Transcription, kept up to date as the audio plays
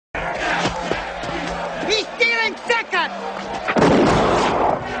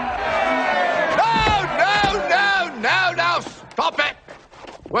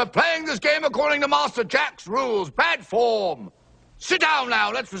We're playing this game according to Master Jack's rules. Bad form. Sit down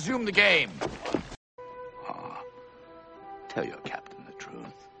now. Let's resume the game. Tell your captain the truth.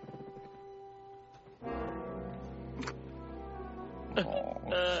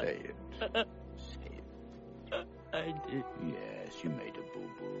 Say it. Say it. I did. Yes, you made a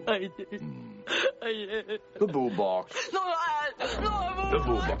boo-boo. I did. I did. The boo box. No, The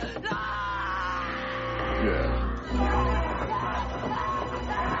boo box. Yeah.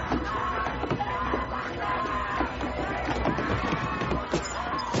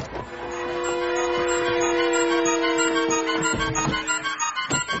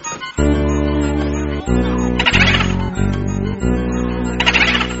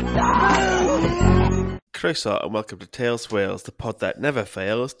 Croissant, and welcome to Tales Wales, the pod that never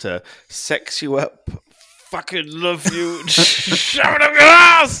fails to sex you up, fucking love you, shove it up your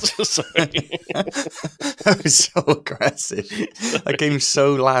ass! Sorry. That was so aggressive. That came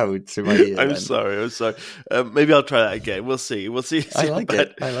so loud to my ear. I'm sorry. Maybe I'll try that again. We'll see. I like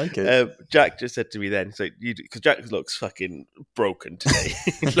it. Jack just said to me then, so because Jack looks fucking broken today.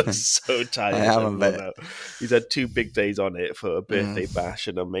 He looks so tired. I am a bit. He's had 2 big days on it for a birthday bash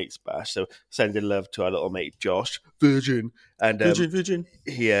and a mate's bash. So sending love to our little mate Josh, Virgin, and Virgin.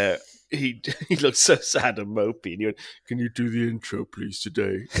 He looked so sad and mopey, and he went, "Can you do the intro, please,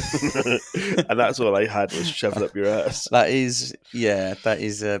 today?" And that's all I had was "Shove it up your ass." That is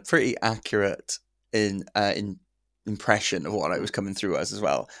a pretty accurate impression of what I was coming through as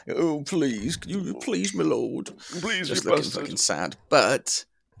well. Oh, please, can you please, my lord? Please, just you looking bastard. fucking sad. But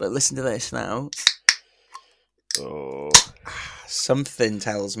listen to this now. Oh. Something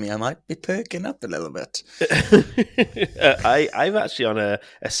tells me I might be perking up a little bit. I'm actually on a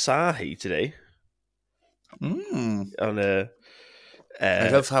Sahi today. On a. I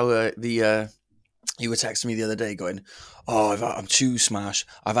love how you were texting me the other day going, "Oh, I'm too smash.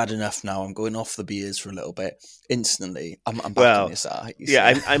 I've had enough now. I'm going off the beers for a little bit." Instantly, I'm back on the Sahi.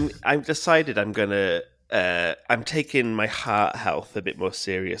 Yeah, I'm decided I'm gonna. I'm taking my heart health a bit more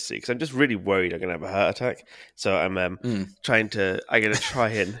seriously because I'm just really worried I'm going to have a heart attack. So I'm I'm going to try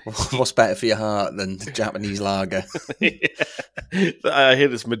and... What's better for your heart than the Japanese lager? I hear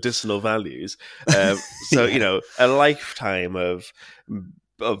there's medicinal values. So, a lifetime of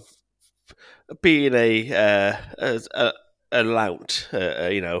being a lout,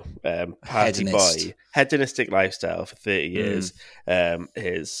 party boy, hedonistic lifestyle for 30 years,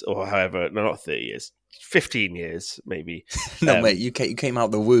 or however, no, not 30 years, 15 years, maybe. No, mate, you came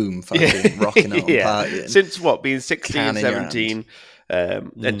out the womb fucking rocking out and partying. Since what, being 16, 17,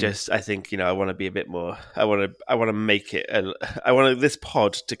 and just, I think, I want to be a bit more, I want to make it, I want this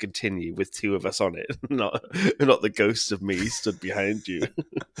pod to continue with 2 of us on it, not the ghost of me stood behind you.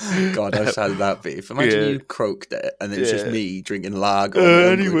 God, how sad would that be? If imagine you croaked it and it's just me drinking lager.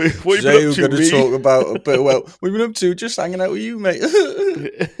 Anyway, what are you up to, going to talk about? But what we've been up to, just hanging out with you, mate.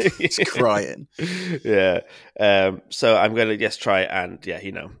 Just crying. Yeah. So I'm going to just try and,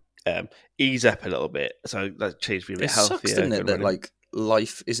 ease up a little bit. So that changed me a bit healthier. It sucks, doesn't it, that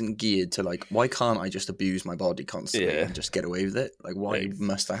life isn't geared to why can't I just abuse my body constantly and just get away with it? Why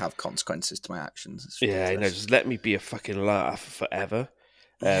must I have consequences to my actions? I know. Just let me be a fucking laugh forever.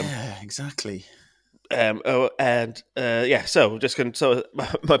 Yeah, exactly. So just going. So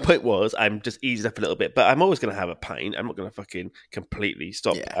my point was, I'm just easing up a little bit, but I'm always going to have a pint. I'm not going to fucking completely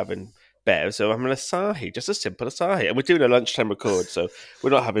stop having beer. So I'm an Asahi, just a simple Asahi, and we're doing a lunchtime record, so we're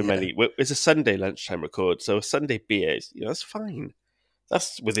not having many. It's a Sunday lunchtime record, so Sunday beers, that's fine.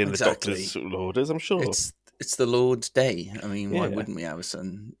 That's within the doctor's orders, I'm sure. It's the Lord's Day. I mean, why wouldn't we have a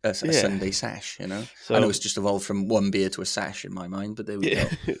Sunday sash, So, I know it's just evolved from one beer to a sash in my mind, but there we go.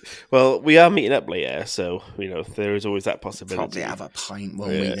 Well, we are meeting up later, so, there is always that possibility. Probably have a pint when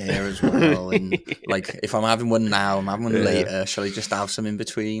we're there as well. And, if I'm having one now, I'm having one later, shall I just have some in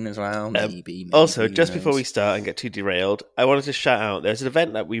between as well? Maybe. Also, just before we start and get too derailed, I wanted to shout out, there's an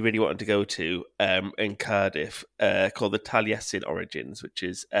event that we really wanted to go to in Cardiff called the Taliesin Origins, which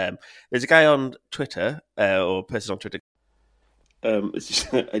is, there's a guy on Twitter, or person on Twitter.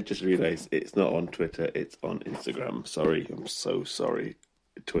 I just realised it's not on Twitter, it's on Instagram. Sorry, I'm so sorry.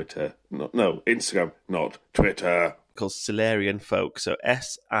 Twitter, Instagram, not Twitter. Called Silurian Folk, so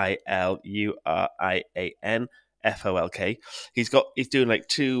Silurian FOLK. He's doing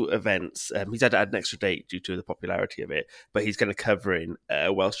 2 events. He's had to add an extra date due to the popularity of it, but he's going to cover in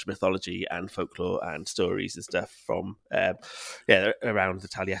Welsh mythology and folklore and stories and stuff from around the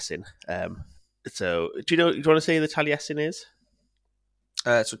Taliesin. So, do you want to say who the Taliesin is?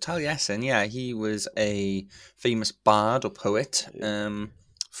 So Taliesin, he was a famous bard or poet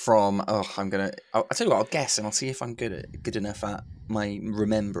from. I'll tell you what, I'll guess and I'll see if I'm good enough at my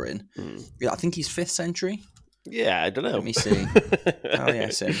remembering. Yeah, I think he's 5th century. Yeah, I don't know. Let me see. Oh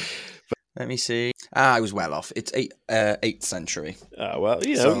yes, him. Let me see. I was well off. It's 8th century. Oh well,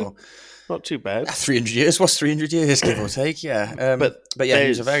 So, not too bad. 300 years. What's 300 years, give or take? Yeah. But yeah, he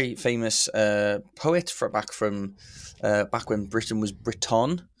was a very famous poet back when Britain was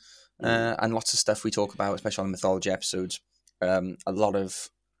Briton, and lots of stuff we talk about, especially on the mythology episodes. A lot of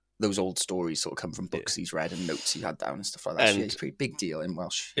those old stories sort of come from books he's read and notes he had down and stuff like that. So yeah, it's a pretty big deal in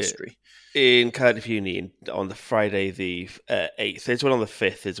Welsh history. In Cardiff Uni on the Friday the 8th. There's one on the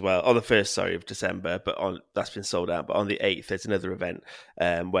 5th as well. On the 1st, of December, but that's been sold out. But on the 8th, there's another event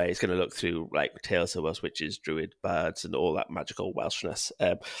where he's going to look through like tales of Welsh witches, druid, bards, and all that magical Welshness.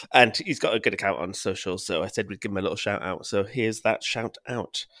 And he's got a good account on social, so I said we'd give him a little shout out. So here's that shout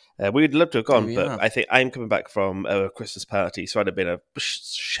out. We'd love to have gone, but I think I'm coming back from a Christmas party, so I'd have been a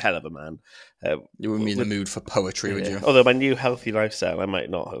shell of a man. You wouldn't be in the mood for poetry, would you? Although my new healthy lifestyle, I might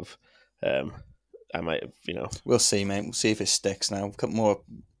not have. I might have, We'll see, mate. We'll see if it sticks now. We've got more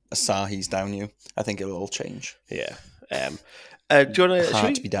Asahis down you. I think it'll all change. Yeah. Do you want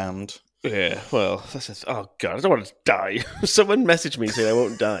Hard to be damned. Yeah, well, oh God, I don't want to die. Someone message me saying I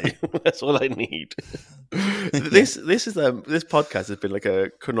won't die. That's all I need. This podcast has been like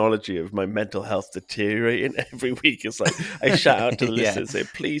a chronology of my mental health deteriorating every week. It's like I shout out to the listeners, say,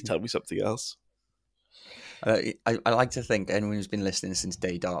 please tell me something else. I like to think anyone who's been listening since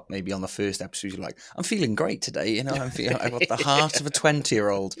day dot, maybe on the first episode, you're like, I'm feeling great today. I've got the heart of a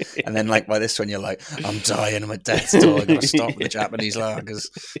 20-year-old. And then like by this one, you're like, I'm dying. I'm at death's door. I've got to stop the Japanese lagers.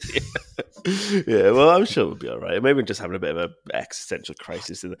 Yeah, well, I'm sure we'll be all right. Maybe we're just having a bit of an existential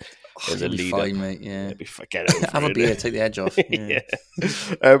crisis in the lead fine, mate. Yeah. Have a beer, take the edge off. Yeah.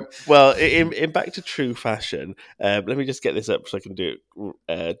 Well, in back to true fashion, let me just get this up so I can do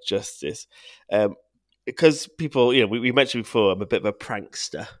it justice. Because people, we mentioned before, I'm a bit of a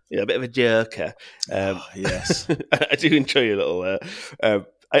prankster, a bit of a jerker. Yes. I do enjoy a little.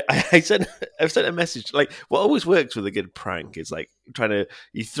 I've sent a message. Like, what always works with a good prank is like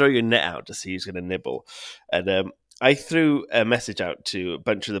you throw your net out to see who's going to nibble. And I threw a message out to a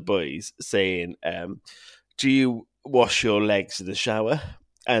bunch of the boys saying, "Do you wash your legs in the shower?"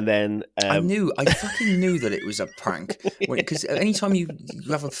 And then I fucking knew that it was a prank, because anytime you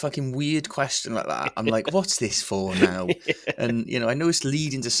have a fucking weird question like that, I'm like, what's this for now? Yeah. And I know it's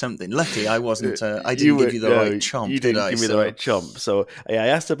leading to something. Luckily, I wasn't. I didn't give you the right chomp. You didn't give me the right chomp. So I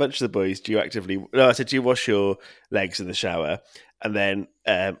asked a bunch of the boys, I said, do you wash your legs in the shower? And then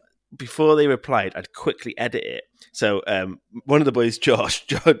before they replied, I'd quickly edit it. So one of the boys, Josh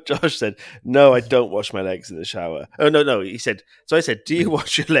said, "No, I don't wash my legs in the shower." Oh, no. He said, so I said, "Do you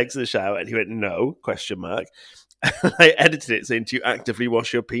wash your legs in the shower?" And he went, "No, question mark." I edited it saying, "Do you actively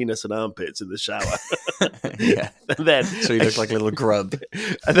wash your penis and armpits in the shower?" Yeah. And then, so you look like a little grub.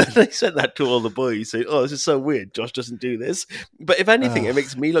 And then I sent that to all the boys saying, "Oh, this is so weird. Josh doesn't do this." But if anything, it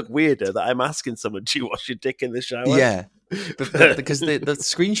makes me look weirder that I'm asking someone, "Do you wash your dick in the shower?" Yeah. Because the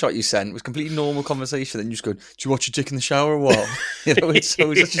screenshot you sent was completely normal conversation. Then you just go, "Do you watch your dick in the shower or what?" It's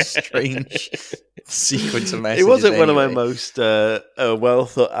such a strange sequence of messages. It wasn't one of my most well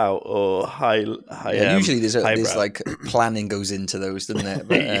thought out or high. Usually there's like planning goes into those, doesn't it?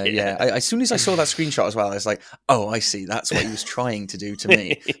 But, as soon as I saw that screenshot as well, I was like, "Oh, I see. That's what he was trying to do to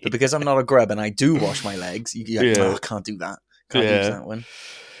me." But because I'm not a grub and I do wash my legs, I can't do that. Can't use that one.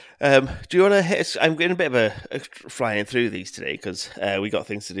 Do you want to hit? I'm getting a bit of a flying through these today because we got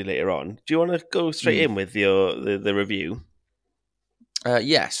things to do later on. Do you want to go straight in with the review?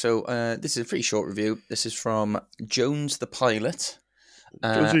 So this is a pretty short review. This is from Jones the Pilot,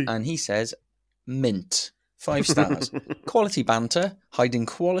 and he says, "Mint, 5 stars, quality banter, hiding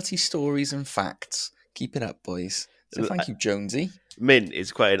quality stories and facts. Keep it up, boys." So thank you, Jonesy. Mint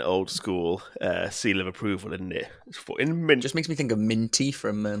is quite an old school seal of approval, isn't it? In Mint. Just makes me think of Minty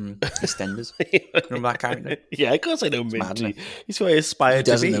from EastEnders. Remember that character? Yeah, of course I know Minty. He's who I aspire to be.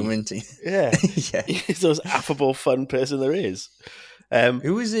 Who doesn't know Minty? Yeah. Yeah. He's the most affable, fun person there is.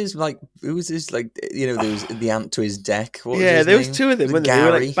 Who was his there was the ant to his deck. There was 2 of them, weren't there?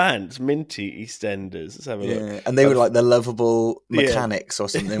 They were like bands, Minty, EastEnders. Let's have a look. And they were like the lovable mechanics or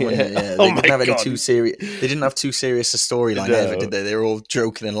something, weren't they? Yeah. They didn't have any too serious. They didn't have too serious a storyline ever, did they? They were all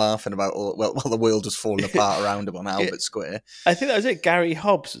joking and laughing about while the world was falling apart around them on Albert Square. I think that was it. Gary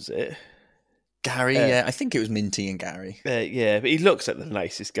Hobbs, was it? Gary, yeah, I think it was Minty and Gary. But he looks like the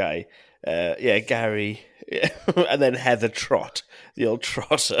nicest guy. Gary, and then Heather Trott, the old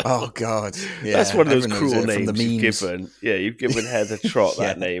trotter. Oh God, yeah, that's one of those cruel names you've given. Yeah, you've given Heather Trott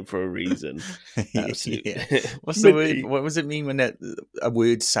that name for a reason. What's the word? What does it mean when a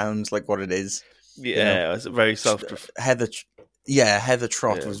word sounds like what it is? Yeah, it's very self. Heather. Yeah, Heather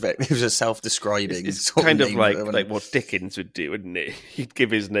Trott was it was a self-describing. It's sort kind of, of name like what Dickens would do, wouldn't it? He'd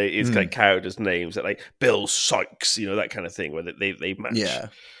give his name, his like characters' names, like Bill Sykes, that kind of thing, where they match. Yeah.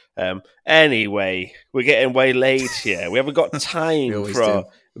 Anyway, we're getting way late here. We haven't got time for our do.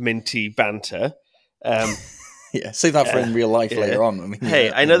 minty banter. Yeah, save that for in real life later on. I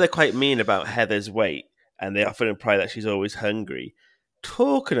mean, I know they're quite mean about Heather's weight, and they often imply that she's always hungry.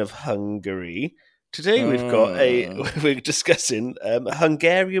 Talking of Hungary, today we're discussing a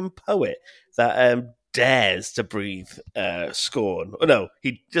Hungarian poet that dares to breathe scorn. Oh no,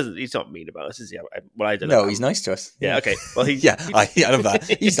 he doesn't. He's not mean about us, is he? I don't know. No, he's nice to us. Yeah, okay. Well, I love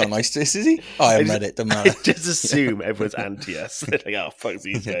that. He's not nice to us, is he? I haven't read it. Doesn't matter. I just assume everyone's anti us. They're like, oh, fuck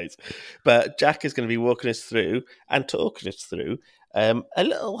these guys. But Jack is going to be walking us through and talking us through a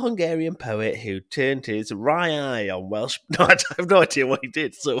little Hungarian poet who turned his wry eye on Welsh. No, I have no idea what he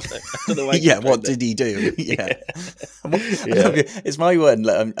did. So I don't know why. What did he do? Yeah. It's my one,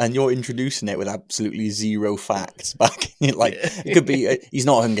 and you're introducing it with absolutely zero facts. Back, it could be he's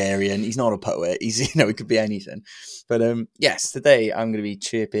not Hungarian, he's not a poet. He's it could be anything. But yes, today I'm going to be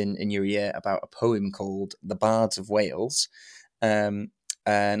chirping in your ear about a poem called "The Bards of Wales."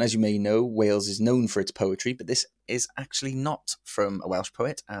 And as you may know, Wales is known for its poetry, but this is actually not from a Welsh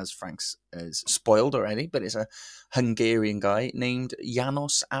poet, as Frank's has spoiled already, but it's a Hungarian guy named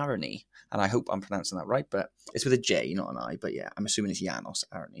János Arany. And I hope I'm pronouncing that right, but it's with a J, not an I. But yeah, I'm assuming it's János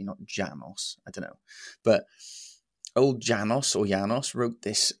Arany, not Janos. I don't know. But old János wrote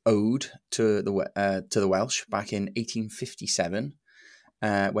this ode to the Welsh back in 1857,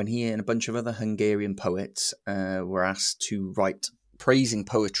 when he and a bunch of other Hungarian poets were asked to write praising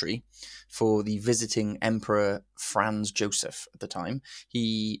poetry for the visiting Emperor Franz Joseph at the time.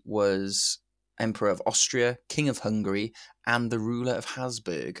 He was Emperor of Austria, King of Hungary, and the ruler of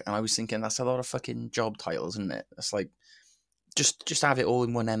Habsburg. And I was thinking, that's a lot of fucking job titles, isn't it? That's like, just have it all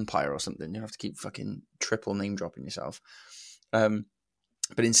in one empire or something. You don't have to keep fucking triple name dropping yourself. But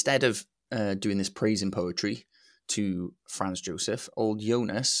instead of doing this praising poetry to Franz Joseph, old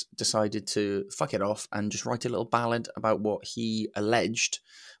János decided to fuck it off and just write a little ballad about what he alleged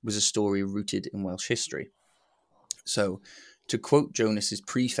was a story rooted in Welsh history. So, to quote Jonas's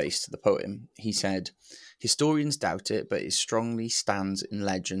preface to the poem, he said, "Historians doubt it, but it strongly stands in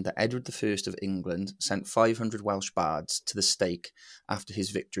legend that Edward I of England sent 500 Welsh bards to the stake after his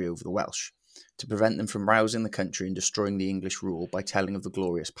victory over the Welsh, to prevent them from rousing the country and destroying the English rule by telling of the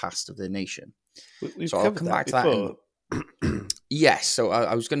glorious past of their nation." So I'll come back to that. Yes, so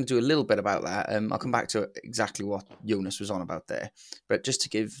I was going to do a little bit about that. I'll come back to exactly what János was on about there. But just to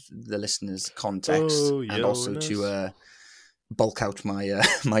give the listeners context and also to bulk out my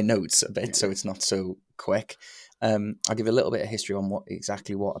my notes a bit so it's not so quick, I'll give a little bit of history on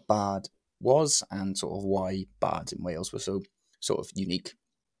exactly what a bard was and sort of why bards in Wales were so sort of unique.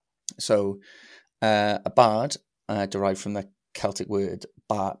 So a bard, derived from the Celtic word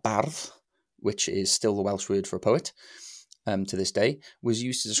bardd, which is still the Welsh word for a poet to this day, was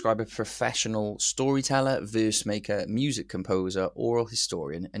used to describe a professional storyteller, verse maker, music composer, oral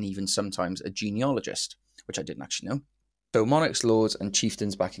historian, and even sometimes a genealogist, which I didn't actually know. So monarchs, lords, and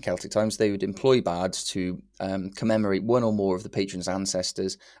chieftains back in Celtic times, they would employ bards to commemorate one or more of the patron's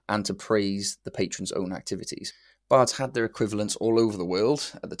ancestors and to praise the patron's own activities. Bards had their equivalents all over the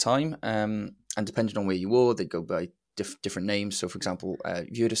world at the time, and depending on where you were, they'd go by different names. So, for example,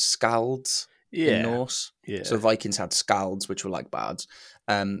 you heard of skalds in Norse. Yeah. So Vikings had skalds, which were like bards.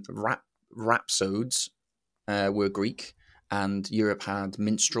 Rhapsodes were Greek, and Europe had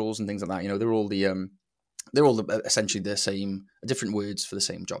minstrels and things like that. They're all essentially the same, different words for the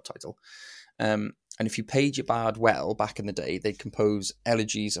same job title. And if you paid your bard well back in the day, they'd compose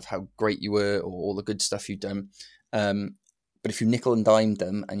elegies of how great you were or all the good stuff you'd done. But if you nickel and dimed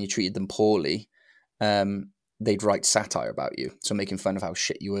them and you treated them poorly, they'd write satire about you. So making fun of how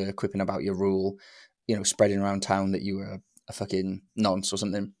shit you were, quipping about your rule, spreading around town that you were a fucking nonce or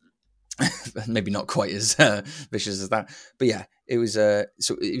something. Maybe not quite as vicious as that. But yeah, it was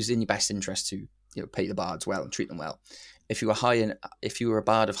so it was in your best interest to pay the bards well and treat them well. If you were a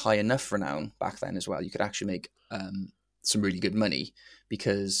bard of high enough renown back then as well, you could actually make some really good money,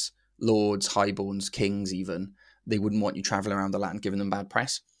 because lords, highborns, kings, even, they wouldn't want you traveling around the land giving them bad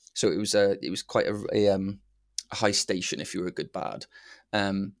press. So it was quite a high station if you were a good bard.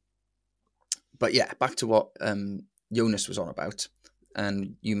 But yeah, back to what János was on about,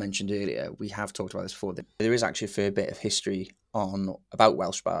 and you mentioned earlier, we have talked about this before. There is actually a fair bit of history about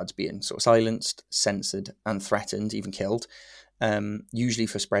Welsh bards being sort of silenced, censored, and threatened, even killed. Usually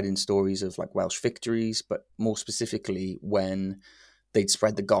for spreading stories of like Welsh victories, but more specifically when they'd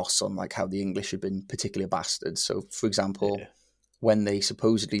spread the goss on like how the English had been particular bastards. So, for example, when they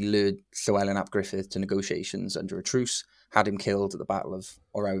supposedly lured Llewellyn ap Griffith to negotiations under a truce, had him killed at the Battle of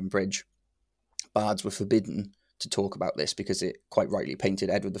Orowyn Bridge, bards were forbidden to talk about this because it quite rightly painted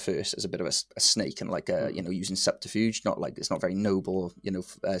Edward I as a bit of a snake and like using subterfuge. Not like, it's not very noble,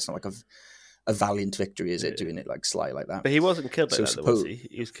 it's not like a valiant victory, is it? Doing it like sly like that. But he wasn't killed like that, was he?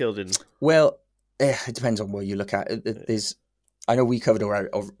 He was killed in. Well, it depends on where you look at. I know we covered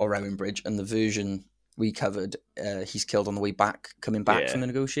Orowyn Bridge, and the version we covered, he's killed on the way back, coming back from the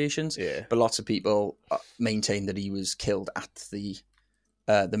negotiations. Yeah. But lots of people maintain that he was killed at the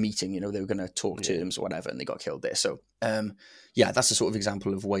meeting. They were going to talk terms or whatever, and they got killed there. So, that's the sort of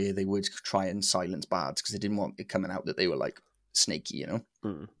example of where they would try and silence bards because they didn't want it coming out that they were like snaky,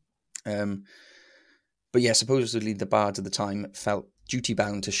 But yeah, supposedly the bards at the time felt duty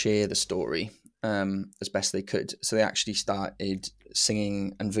bound to share the story as best they could. So they actually started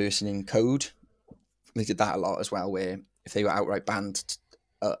singing and versing in code. They did that a lot as well, where if they were outright banned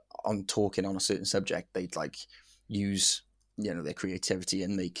on talking on a certain subject, they'd like use their creativity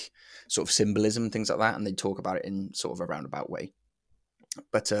and make sort of symbolism and things like that, and they'd talk about it in sort of a roundabout way.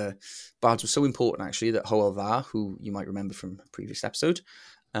 But bards were so important actually that Hywel Dda, who you might remember from a previous episode,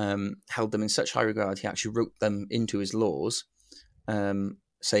 held them in such high regard he actually wrote them into his laws,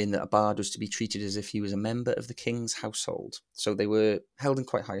 saying that a bard was to be treated as if he was a member of the king's household. So they were held in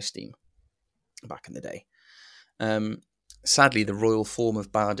quite high esteem back in the day. Sadly, the royal form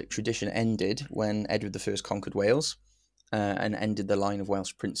of bardic tradition ended when Edward I conquered Wales and ended the line of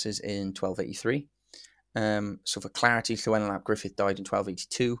Welsh princes in 1283. So for clarity, Llewellyn ap Griffith died in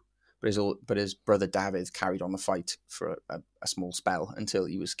 1282, but his brother Dafydd carried on the fight for a small spell until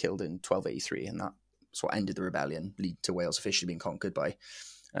he was killed in 1283, and that sort of ended the rebellion, leading to Wales officially being conquered by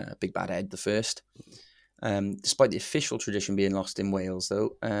Big Bad Ed I. Despite the official tradition being lost in Wales,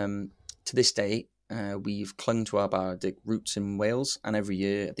 though, to this day, we've clung to our bardic roots in Wales, and every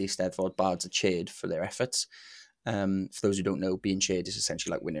year at the Eisteddfod, bards are cheered for their efforts. For those who don't know, being cheered is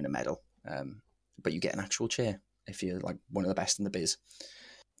essentially like winning a medal, but you get an actual cheer if you're like one of the best in the biz.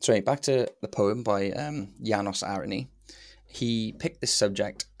 So back to the poem by János Arany. He picked this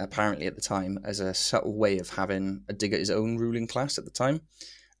subject apparently at the time as a subtle way of having a dig at his own ruling class at the time,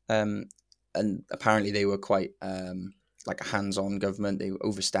 and apparently they were quite like a hands-on government. They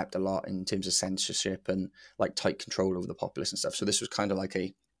overstepped a lot in terms of censorship and like tight control over the populace and stuff. So this was kind of like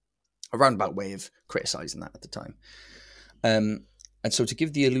a roundabout way of criticising that at the time. And so to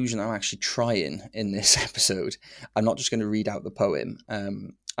give the illusion I'm actually trying in this episode, I'm not just going to read out the poem.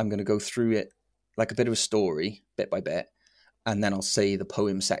 I'm going to go through it like a bit of a story, bit by bit, and then I'll say the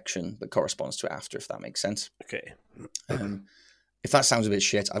poem section that corresponds to it after, if that makes sense. Okay. If that sounds a bit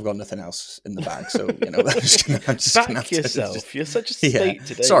shit, I've got nothing else in the bag, so I'm just gonna back yourself. You're such a state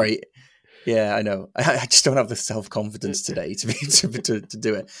today. Sorry. Yeah, I know. I just don't have the self-confidence today to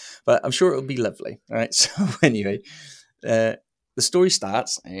do it, but I'm sure it'll be lovely. All right. So anyway, the story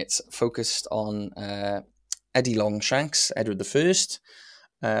starts. It's focused on Eddie Longshanks, Edward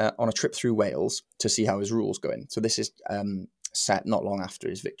I, on a trip through Wales to see how his rule's going. So this is set not long after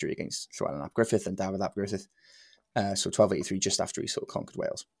his victory against Llewellyn ap Griffith and Dafydd ap Griffith. So 1283, just after he sort of conquered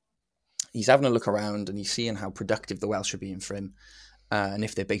Wales. He's having a look around and he's seeing how productive the Welsh are being for him, and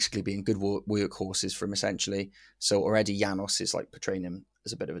if they're basically being good workhorses for him, essentially. So already János is like portraying him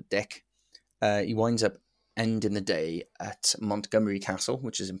as a bit of a dick. He winds up ending the day at Montgomery Castle,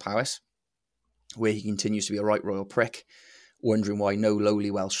 which is in Powys, where he continues to be a right royal prick, wondering why no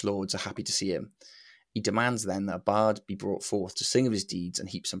lowly Welsh lords are happy to see him. He demands then that a bard be brought forth to sing of his deeds and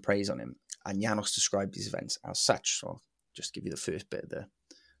heap some praise on him. And János described these events as such. So I'll just give you the first bit of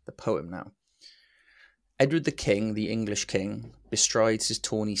the poem now. Edward the King, the English king, bestrides his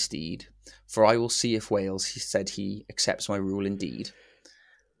tawny steed. For I will see if Wales, he said he, accepts my rule indeed.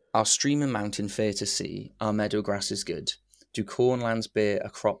 Our stream and mountain fair to see, our meadow grass is good. Do cornlands bear a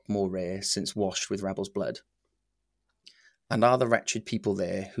crop more rare, since washed with rebels' blood? And are the wretched people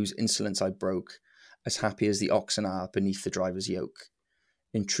there, whose insolence I broke, as happy as the oxen are beneath the driver's yoke?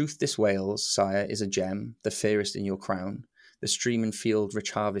 In truth this Wales, sire, is a gem, the fairest in your crown. The stream and field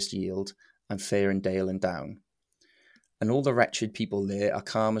rich harvest yield, and fair in dale and down. And all the wretched people there are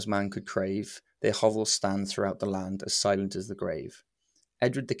calm as man could crave. Their hovels stand throughout the land, as silent as the grave.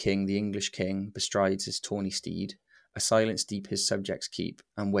 Edward the King, the English king, bestrides his tawny steed. A silence deep his subjects keep,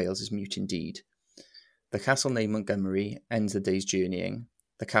 and Wales is mute indeed. The castle named Montgomery ends the day's journeying.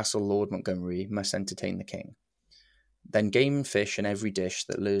 The castle Lord Montgomery must entertain the king. Then game and fish and every dish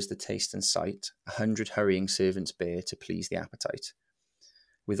that lures the taste and sight, 100 hurrying servants bear to please the appetite.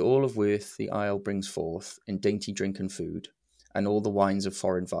 With all of worth the isle brings forth, in dainty drink and food, and all the wines of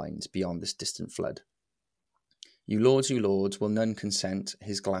foreign vines beyond this distant flood. You lords, will none consent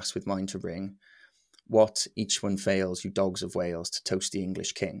his glass with mine to ring. What each one fails, you dogs of Wales, to toast the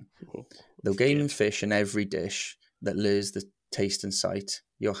English king. Though game and fish and every dish that lures the taste and sight,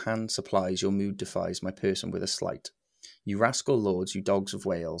 your hand supplies, your mood defies my person with a slight. You rascal lords, you dogs of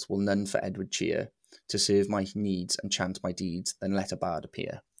Wales, will none for Edward cheer, to serve my needs and chant my deeds, then let a bard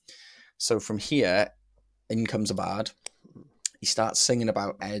appear. So from here, in comes a bard. He starts singing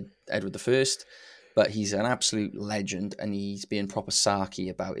about Edward I, but he's an absolute legend, and he's being proper sarky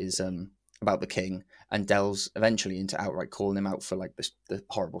about his about the king, and delves eventually into outright calling him out for like the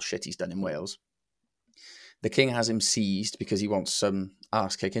horrible shit he's done in Wales. The king has him seized because he wants some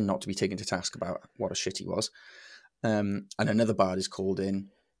arse kicking, not to be taken to task about what a shit he was. And another bard is called in.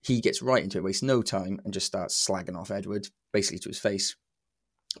 He gets right into it, wastes no time, and just starts slagging off Edward, basically to his face,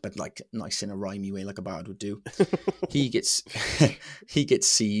 but like nice in a rhymey way, like a bard would do. He gets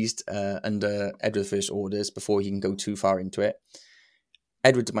seized under Edward I's orders before he can go too far into it.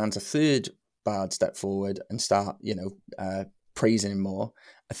 Edward demands a third bard step forward and start, praising him more.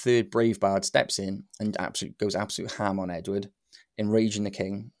 A third brave bard steps in and goes absolute ham on Edward, enraging the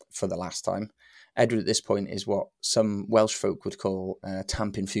king for the last time. Edward at this point is what some Welsh folk would call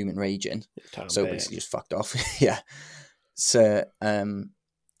tamping, fuming, raging. So basically just fucked off. Yeah. So,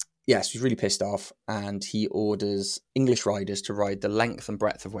 yes, he's really pissed off, and he orders English riders to ride the length and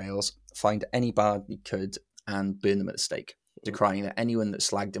breadth of Wales, find any bard he could, and burn them at the stake, decrying that anyone that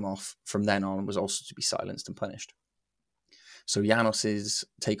slagged him off from then on was also to be silenced and punished. So János's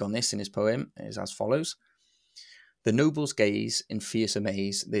take on this in his poem is as follows. The nobles gaze in fierce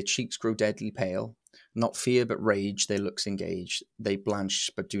amaze, their cheeks grow deadly pale. Not fear but rage, their looks engage, they blanch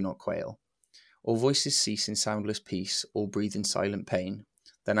but do not quail. All voices cease in soundless peace, all breathe in silent pain.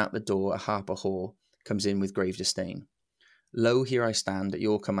 Then at the door a harper whore comes in with grave disdain. Lo, here I stand at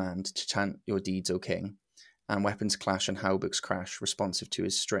your command to chant your deeds, O king, and weapons clash and hauberks crash, responsive to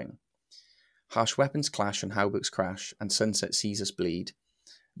his string. Harsh weapons clash and hauberks crash, and sunset sees us bleed.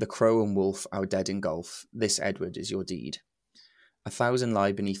 The crow and wolf our dead engulf, this Edward is your deed. 1,000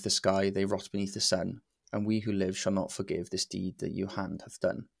 lie beneath the sky, they rot beneath the sun, and we who live shall not forgive this deed that your hand hath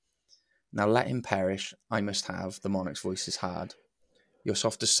done. Now let him perish, I must have, the monarch's voice is hard. Your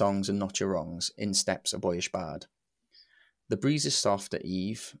softest songs and not your wrongs, in steps a boyish bard. The breeze is soft at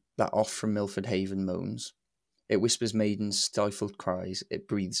eve, that oft from Milford Haven moans. It whispers maidens' stifled cries, it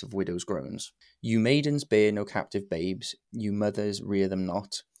breathes of widows' groans. You maidens bear no captive babes, you mothers rear them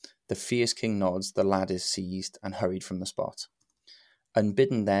not. The fierce king nods, the lad is seized, and hurried from the spot.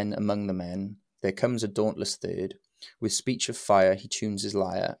 Unbidden then among the men, there comes a dauntless third. With speech of fire he tunes his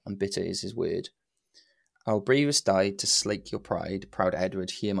lyre, and bitter is his word. Our bravest died to slake your pride, proud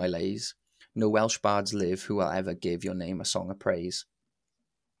Edward, hear my lays. No Welsh bards live who will ever give your name a song of praise.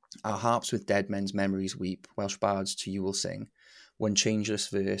 Our harps with dead men's memories weep, Welsh bards to you will sing. One changeless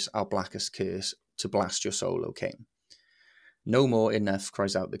verse, our blackest curse, to blast your soul, O king. No more, enough,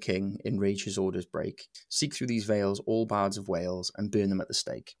 cries out the king, in rage his orders break. Seek through these vales all bards of Wales, and burn them at the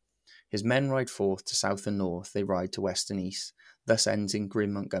stake. His men ride forth to south and north, they ride to west and east. Thus ends in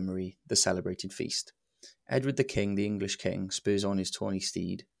grim Montgomery the celebrated feast. Edward the king, the English king, spurs on his tawny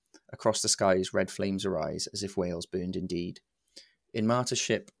steed. Across the skies red flames arise, as if Wales burned indeed. In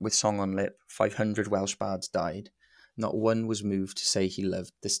martyrship, with song on lip, 500 Welsh bards died. Not one was moved to say he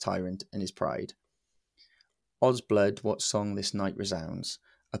loved this tyrant and his pride. Odds blood, what song this night resounds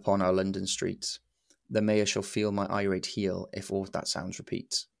upon our London streets. The mayor shall feel my irate heel if aught that sounds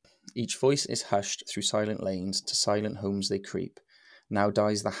repeats. Each voice is hushed through silent lanes, to silent homes they creep. Now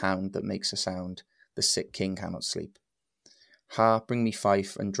dies the hound that makes a sound, the sick king cannot sleep. Ha, bring me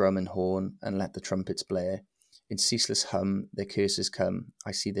fife and drum and horn, and let the trumpets blare. In ceaseless hum their curses come,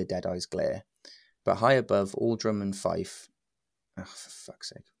 I see their dead eyes glare. But high above all drum and fife... Oh, for fuck's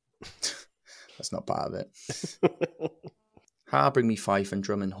sake. That's not part of it. Ha, bring me fife and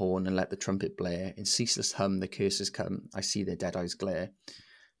drum and horn, and let the trumpet blare. In ceaseless hum their curses come, I see their dead eyes glare.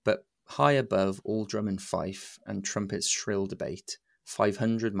 But high above all drum and fife, and trumpets shrill debate,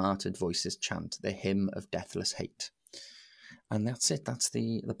 500 martyred voices chant their hymn of deathless hate. And that's it. That's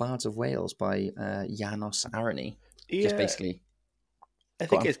the Bards of Wales by János Arany. Yeah, just basically. I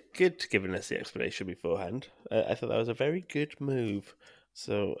think it's good giving us the explanation beforehand. I thought that was a very good move.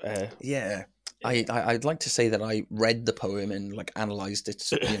 So yeah, I'd like to say that I read the poem and like analysed it,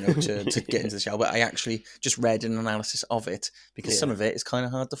 to get into the show, but I actually just read an analysis of it because some of it is kind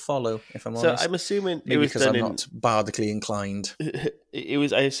of hard to follow. If I'm honest, so I'm assuming maybe it was because done I'm not bardically inclined. I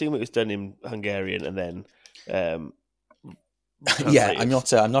assume it was done in Hungarian and then Yeah, I'm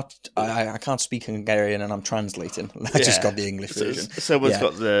not. I can't speak Hungarian, and I'm translating. I just got the English version. Someone's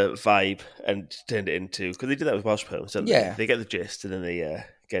got the vibe and turned it into, because they do that with Welsh poems, don't they? Yeah. They get the gist and then they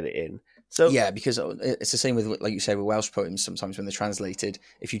get it in. So yeah, because it's the same with, like you said, with Welsh poems. Sometimes when they're translated,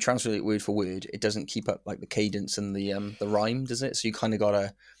 if you translate it word for word, it doesn't keep up like the cadence and the rhyme, does it? So you kind of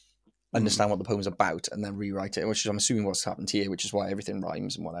gotta understand what the poem's about and then rewrite it, which is, I'm assuming, what's happened here, which is why everything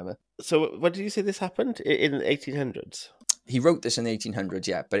rhymes and whatever. So what did you say this happened in the 1800s? He wrote this in the 1800s,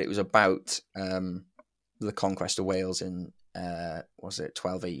 yeah, but it was about the conquest of Wales in, was it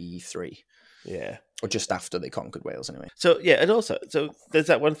 1283? Yeah. Or just after they conquered Wales, anyway. So, yeah, and also, so there's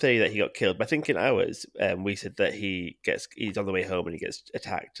that one theory that he got killed, but I think in ours, we said that he's on the way home and he gets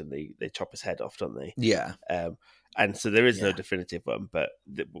attacked and they chop his head off, don't they? Yeah. And so there is no definitive one, but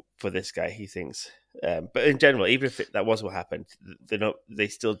for this guy, he thinks. But in general, even if that was what happened, they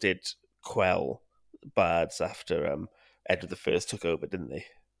still did quell Bards after Edward I took over, didn't they?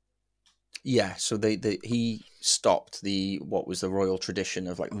 Yeah, so he stopped what was the royal tradition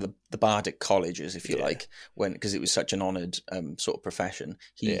of like the bardic colleges, if you like, because it was such an honoured sort of profession.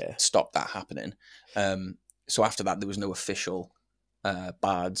 He stopped that happening. So after that, there was no official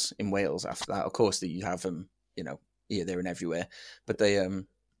bards in Wales. After that, of course, that you have them, here, there, and everywhere. But they,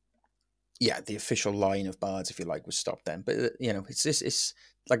 the official line of bards, if you like, was stopped then. But it's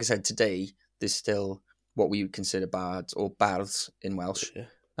like I said, today there's still what we would consider bards or bards in Welsh. Yeah.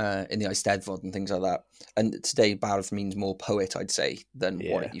 In the Eisteddfod and things like that. And today, bardd means more poet, I'd say, than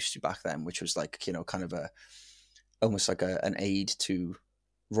what it used to back then, which was like, kind of almost like an aid to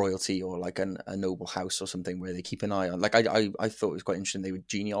royalty or like a noble house or something where they keep an eye on. Like, I thought it was quite interesting. They were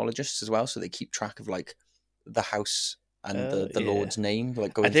genealogists as well, so they keep track of like the house and the lord's name.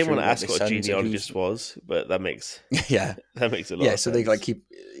 Like, going I didn't want to ask what a genealogist was, but that makes that makes a lot. Yeah, of so sense. they like keep,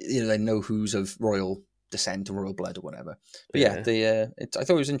 they know who's of royal descent or royal blood or whatever. But I thought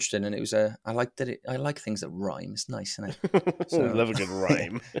it was interesting, and it was I liked that I like things that rhyme. It's nice, isn't it? So, love a good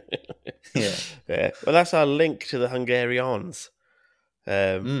rhyme. yeah. Well, that's our link to the Hungarians.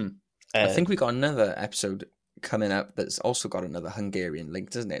 I think we got another episode coming up that's also got another Hungarian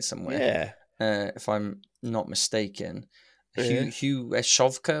link, doesn't it? Somewhere. Yeah. If I'm not mistaken.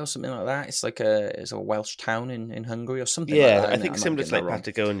 Shovka or something like that. It's like a Welsh town in Hungary or something like that. I think similar to like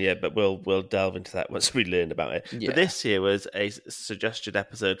Patagonia, but we'll delve into that once we learn about it. Yeah. But this here was a suggested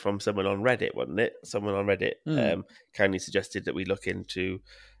episode from someone on Reddit, wasn't it? Someone on Reddit kindly suggested that we look into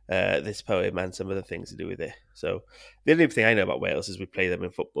this poem and some other things to do with it. So the only thing I know about Wales is we play them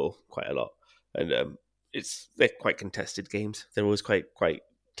in football quite a lot, and they're quite contested games. They're always quite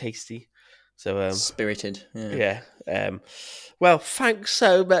tasty. So spirited, well, thanks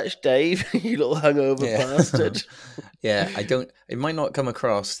so much, Dave. You little hungover bastard. It might not come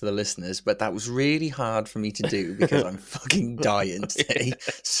across to the listeners, but that was really hard for me to do because I'm fucking dying today.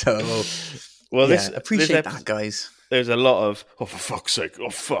 So, appreciate that, guys. There's a lot of, oh, for fuck's sake, oh,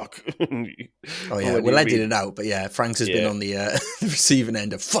 fuck. We'll edit it out, but Franks has been on the receiving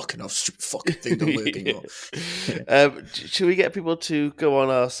end of fucking off, stupid fucking thing don't work anymore. Should we get people to go on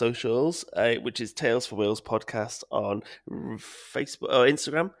our socials, which is Tales for Wales Podcast on Facebook or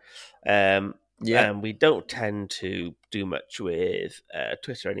Instagram? And we don't tend to do much with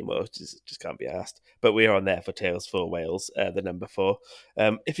Twitter anymore. Just can't be asked. But we are on there for Tales for Wales, the number 4.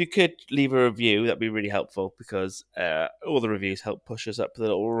 If you could leave a review, that'd be really helpful because all the reviews help push us up the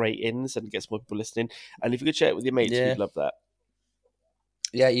little ratings and gets more people listening. And if you could share it with your mates, we'd love that.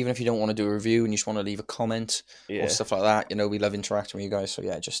 Yeah, even if you don't want to do a review and you just want to leave a comment or stuff like that, we love interacting with you guys. So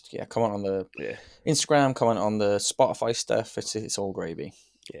comment on the Instagram, comment on the Spotify stuff. It's all gravy.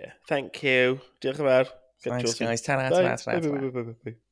 Yeah. Thank you. Diolch yn fawr. Thanks, guys. Ta-ra.